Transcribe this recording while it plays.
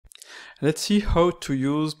Let's see how to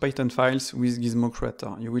use Python files with Gizmo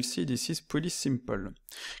Creator. You will see this is pretty simple.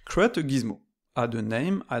 Create a Gizmo. Add a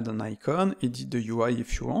name, add an icon, edit the UI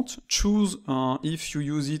if you want. Choose if you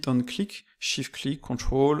use it on click, shift click,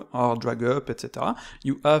 control, or drag up, etc.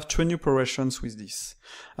 You have 20 operations with this.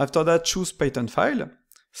 After that, choose Python file,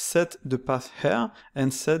 set the path here,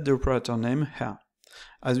 and set the operator name here.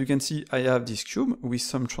 As you can see, I have this cube with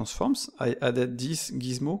some transforms. I added this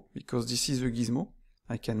Gizmo because this is a Gizmo.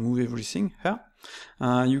 I can move everything here.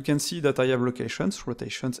 You can see that I have locations,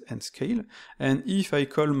 rotations, and scale. And if I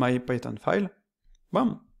call my Python file,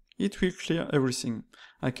 bam, it will clear everything.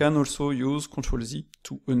 I can also use Ctrl-Z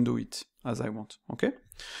to undo it as I want, okay?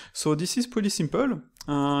 So this is pretty simple.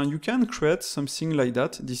 You can create something like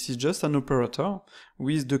that. This is just an operator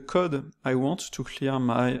with the code I want to clear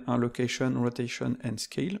my location, rotation, and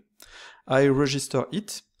scale. I register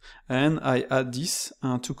it, and I add this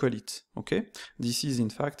to call it, okay? This is in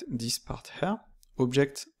fact this part here,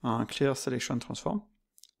 object clear selection transform,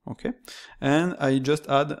 okay? And I just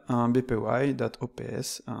add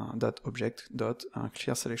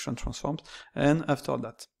bpy.ops.object.clear selection transforms, and after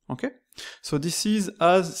that, okay? So this is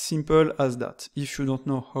as simple as that. If you don't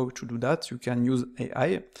know how to do that, you can use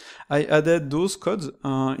AI. I added those codes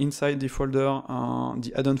inside the folder,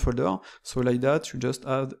 the add-on folder, so like that you just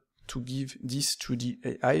add to give this to the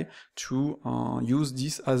AI to use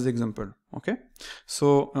this as example, okay?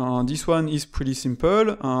 So this one is pretty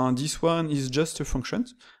simple. This one is just a function.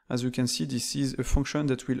 As you can see, this is a function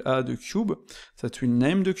that will add a cube, that will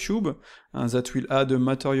name the cube, that will add a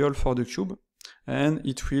material for the cube, and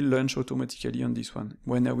it will launch automatically on this one.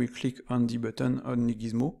 When I will click on the button on the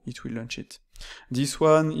Gizmo, it will launch it. This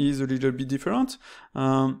one is a little bit different.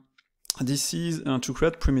 This is to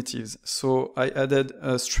create primitives. So I added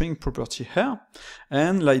a string property here,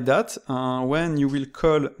 and like that, when you will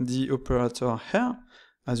call the operator here,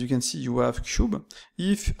 as you can see, you have cube.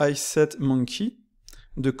 If I set monkey,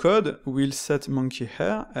 the code will set monkey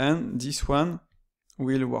here, and this one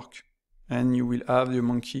will work. And you will have the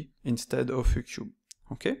monkey instead of a cube,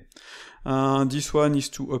 okay? This one is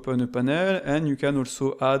to open a panel, and you can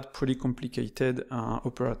also add pretty complicated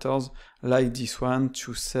operators like this one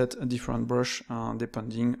to set a different brush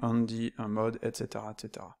depending on the mode, etc,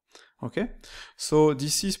 etc. Okay? So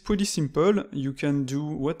this is pretty simple. You can do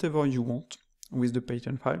whatever you want with the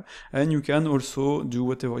Python file, and you can also do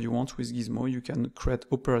whatever you want with Gizmo. You can create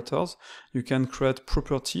operators, you can create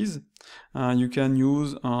properties, you can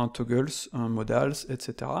use toggles, modals,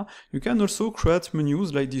 etc. You can also create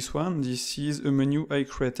menus like this one. This is a menu I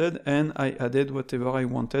created, and I added whatever I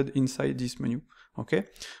wanted inside this menu, okay?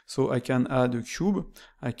 So I can add a cube,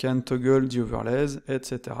 I can toggle the overlays,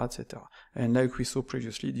 etc, etc. And like we saw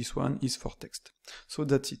previously, this one is for text. So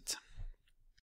that's it.